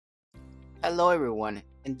Hello everyone,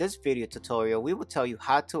 in this video tutorial we will tell you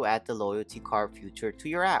how to add the loyalty card feature to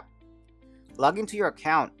your app. Log into your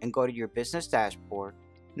account and go to your business dashboard.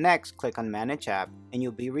 Next, click on Manage App and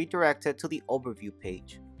you'll be redirected to the Overview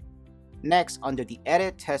page. Next, under the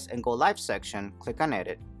Edit, Test and Go Live section, click on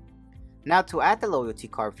Edit. Now to add the loyalty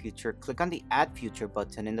card feature, click on the Add Feature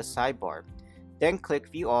button in the sidebar. Then click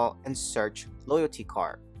View All and search Loyalty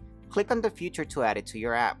Card. Click on the feature to add it to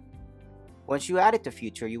your app. Once you added the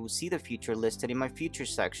feature, you will see the feature listed in My Features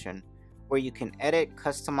section, where you can edit,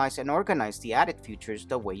 customize, and organize the added features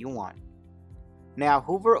the way you want. Now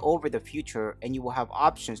hover over the feature and you will have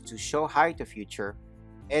options to show hide the feature,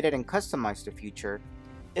 edit and customize the feature,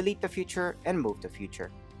 delete the feature, and move the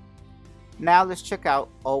feature. Now let's check out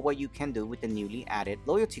all what you can do with the newly added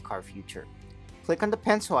loyalty card feature. Click on the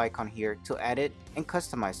pencil icon here to edit and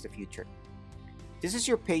customize the feature. This is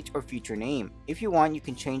your page or feature name. If you want, you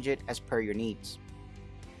can change it as per your needs.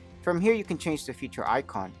 From here, you can change the feature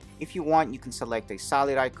icon. If you want, you can select a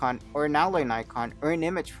solid icon or an outline icon or an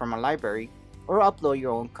image from a library or upload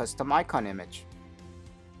your own custom icon image.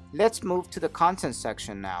 Let's move to the content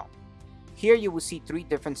section now. Here you will see three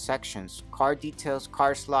different sections: card details,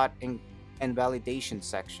 card slot, and validation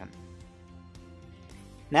section.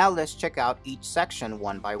 Now let's check out each section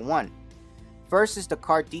one by one. First is the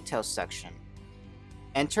card details section.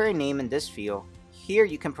 Enter a name in this field. Here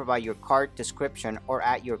you can provide your card description or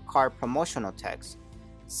add your card promotional text.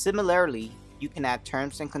 Similarly, you can add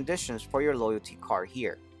terms and conditions for your loyalty card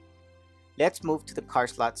here. Let's move to the card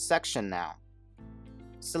slot section now.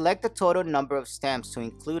 Select the total number of stamps to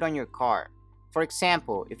include on your card. For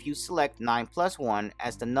example, if you select 9 plus 1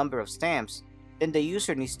 as the number of stamps, then the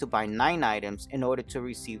user needs to buy 9 items in order to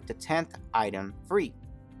receive the 10th item free.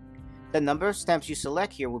 The number of stamps you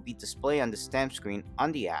select here will be displayed on the stamp screen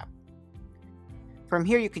on the app. From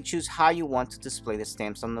here, you can choose how you want to display the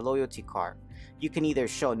stamps on the loyalty card. You can either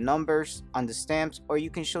show numbers on the stamps or you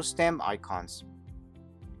can show stamp icons.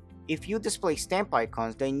 If you display stamp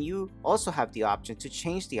icons, then you also have the option to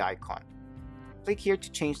change the icon. Click here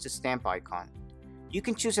to change the stamp icon. You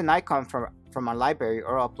can choose an icon from a library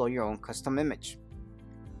or upload your own custom image.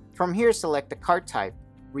 From here, select the card type,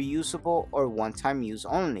 reusable or one-time use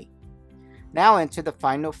only. Now enter the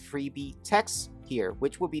final freebie text here,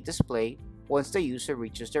 which will be displayed once the user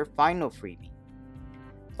reaches their final freebie.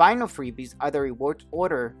 Final freebies are the reward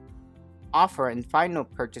order offer and final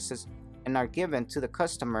purchases and are given to the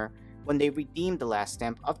customer when they redeem the last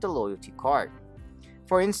stamp of the loyalty card.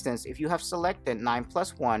 For instance, if you have selected 9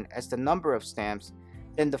 plus 1 as the number of stamps,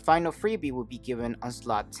 then the final freebie will be given on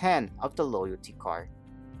slot 10 of the loyalty card.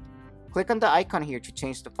 Click on the icon here to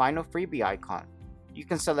change the final freebie icon. You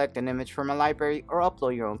can select an image from a library or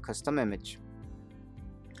upload your own custom image.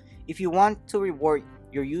 If you want to reward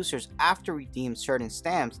your users after redeem certain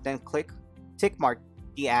stamps, then tick mark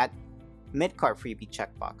the Add Mid-Card Freebie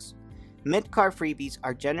checkbox. Mid-card freebies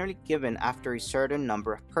are generally given after a certain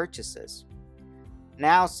number of purchases.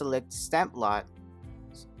 Now select Stamp Lot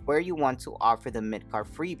where you want to offer the mid-card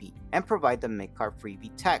freebie and provide the mid-card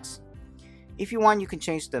freebie text. If you want, you can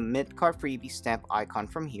change the mid-card freebie stamp icon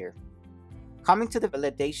from here. Coming to the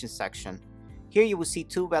validation section, here you will see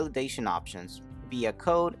two validation options, via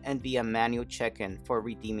code and via manual check-in for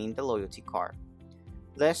redeeming the loyalty card.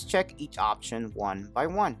 Let's check each option one by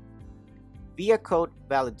one. Via code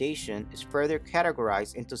validation is further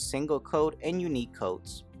categorized into single code and unique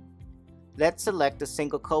codes. Let's select the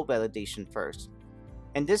single code validation first.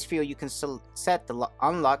 In this field, you can set the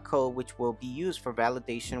unlock code which will be used for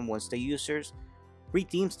validation once the user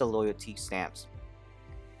redeems the loyalty stamps.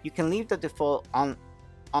 You can leave the default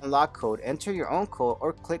unlock code, enter your own code,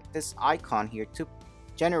 or click this icon here to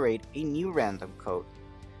generate a new random code.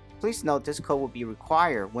 Please note this code will be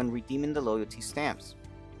required when redeeming the loyalty stamps.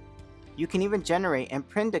 You can even generate and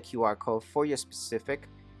print the QR code for your specific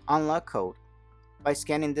unlock code. By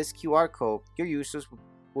scanning this QR code, your users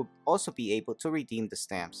will also be able to redeem the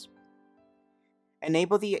stamps.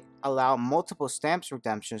 Enable the Allow Multiple Stamps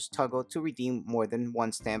Redemptions toggle to redeem more than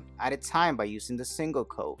one stamp at a time by using the single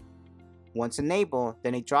code. Once enabled,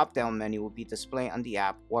 then a drop-down menu will be displayed on the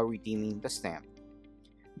app while redeeming the stamp,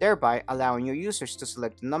 thereby allowing your users to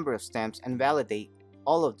select the number of stamps and validate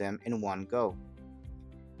all of them in one go.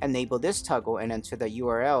 Enable this toggle and enter the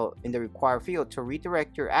URL in the required field to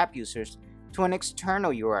redirect your app users to an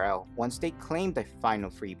external URL once they claim the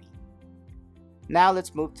final freebie. Now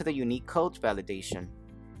let's move to the unique codes validation.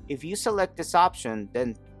 If you select this option,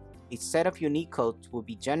 then a set of unique codes will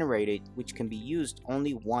be generated which can be used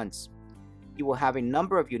only once. You will have a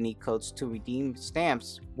number of unique codes to redeem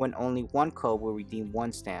stamps when only one code will redeem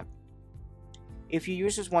one stamp. If your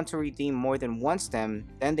users want to redeem more than one stamp,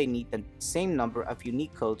 then they need the same number of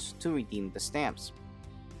unique codes to redeem the stamps.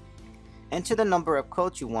 Enter the number of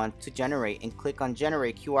codes you want to generate and click on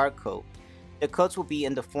Generate QR Code. The codes will be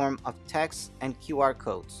in the form of text and QR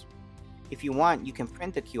codes. If you want, you can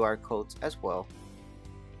print the QR codes as well.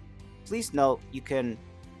 Please note you can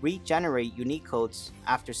regenerate unique codes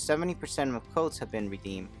after 70% of codes have been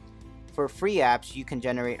redeemed. For free apps, you can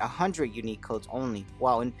generate 100 unique codes only,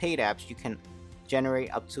 while in paid apps, you can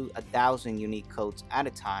generate up to 1,000 unique codes at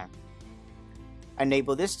a time.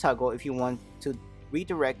 Enable this toggle if you want to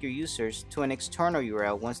redirect your users to an external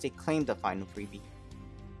URL once they claim the final freebie.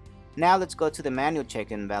 Now let's go to the manual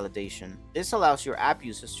check-in validation. This allows your app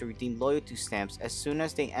users to redeem loyalty stamps as soon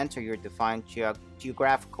as they enter your defined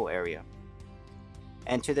geographical area.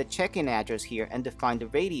 Enter the check-in address here and define the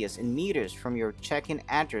radius in meters from your check-in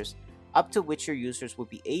address up to which your users will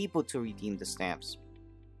be able to redeem the stamps.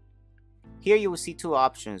 Here you will see two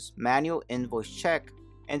options, manual invoice check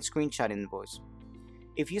and screenshot invoice.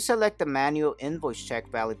 If you select the manual invoice check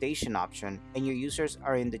validation option and your users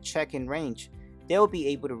are in the check-in range, they will be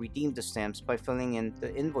able to redeem the stamps by filling in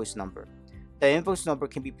the invoice number. The invoice number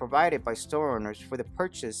can be provided by store owners for the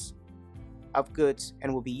purchase of goods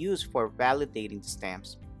and will be used for validating the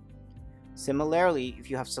stamps. Similarly, if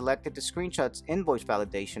you have selected the screenshots invoice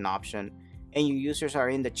validation option and your users are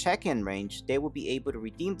in the check-in range, they will be able to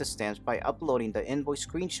redeem the stamps by uploading the invoice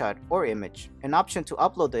screenshot or image. An option to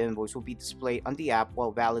upload the invoice will be displayed on the app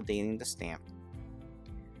while validating the stamp.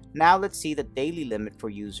 Now let's see the daily limit for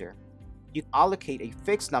user. You can allocate a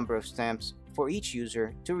fixed number of stamps for each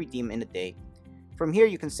user to redeem in a day. From here,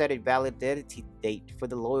 you can set a validity date for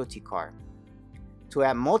the loyalty card. To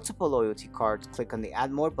add multiple loyalty cards, click on the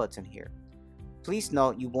Add More button here. Please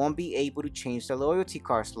note you won't be able to change the loyalty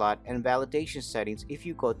card slot and validation settings if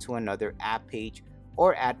you go to another app page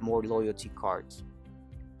or add more loyalty cards.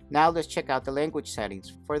 Now let's check out the language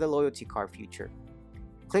settings for the loyalty card feature.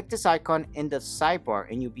 Click this icon in the sidebar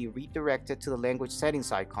and you'll be redirected to the language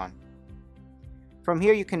settings icon. From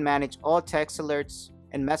here you can manage all text alerts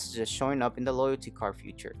and messages showing up in the loyalty card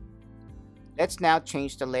feature. Let's now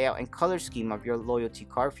change the layout and color scheme of your loyalty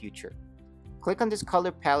card feature. Click on this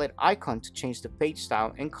color palette icon to change the page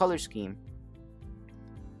style and color scheme.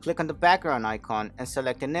 Click on the background icon and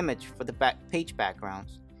select an image for the page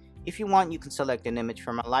backgrounds. If you want, you can select an image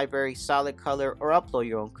from a library, solid color, or upload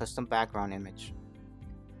your own custom background image.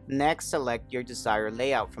 Next, select your desired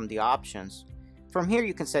layout from the options. From here,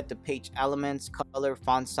 you can set the page elements, color,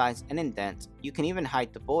 font size, and indent. You can even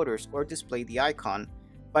hide the borders or display the icon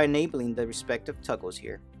by enabling the respective toggles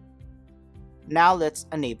here. Now let's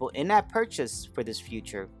enable in-app purchase for this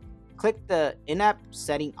feature. Click the in-app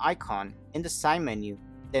setting icon in the side menu,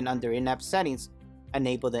 then under in-app settings,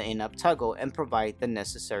 enable the in-app toggle and provide the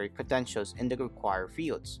necessary credentials in the required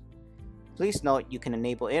fields. Please note you can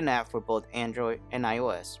enable in-app for both Android and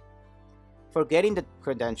iOS. For getting the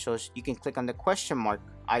credentials, you can click on the question mark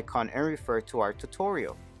icon and refer to our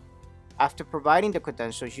tutorial. After providing the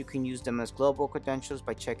credentials, you can use them as global credentials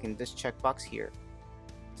by checking this checkbox here.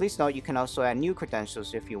 Please note you can also add new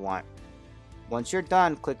credentials if you want. Once you're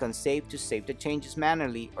done, click on Save to save the changes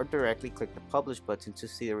manually or directly click the Publish button to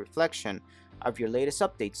see the reflection of your latest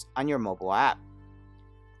updates on your mobile app.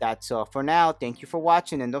 That's all for now. Thank you for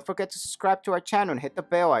watching and don't forget to subscribe to our channel and hit the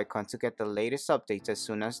bell icon to get the latest updates as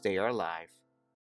soon as they are live.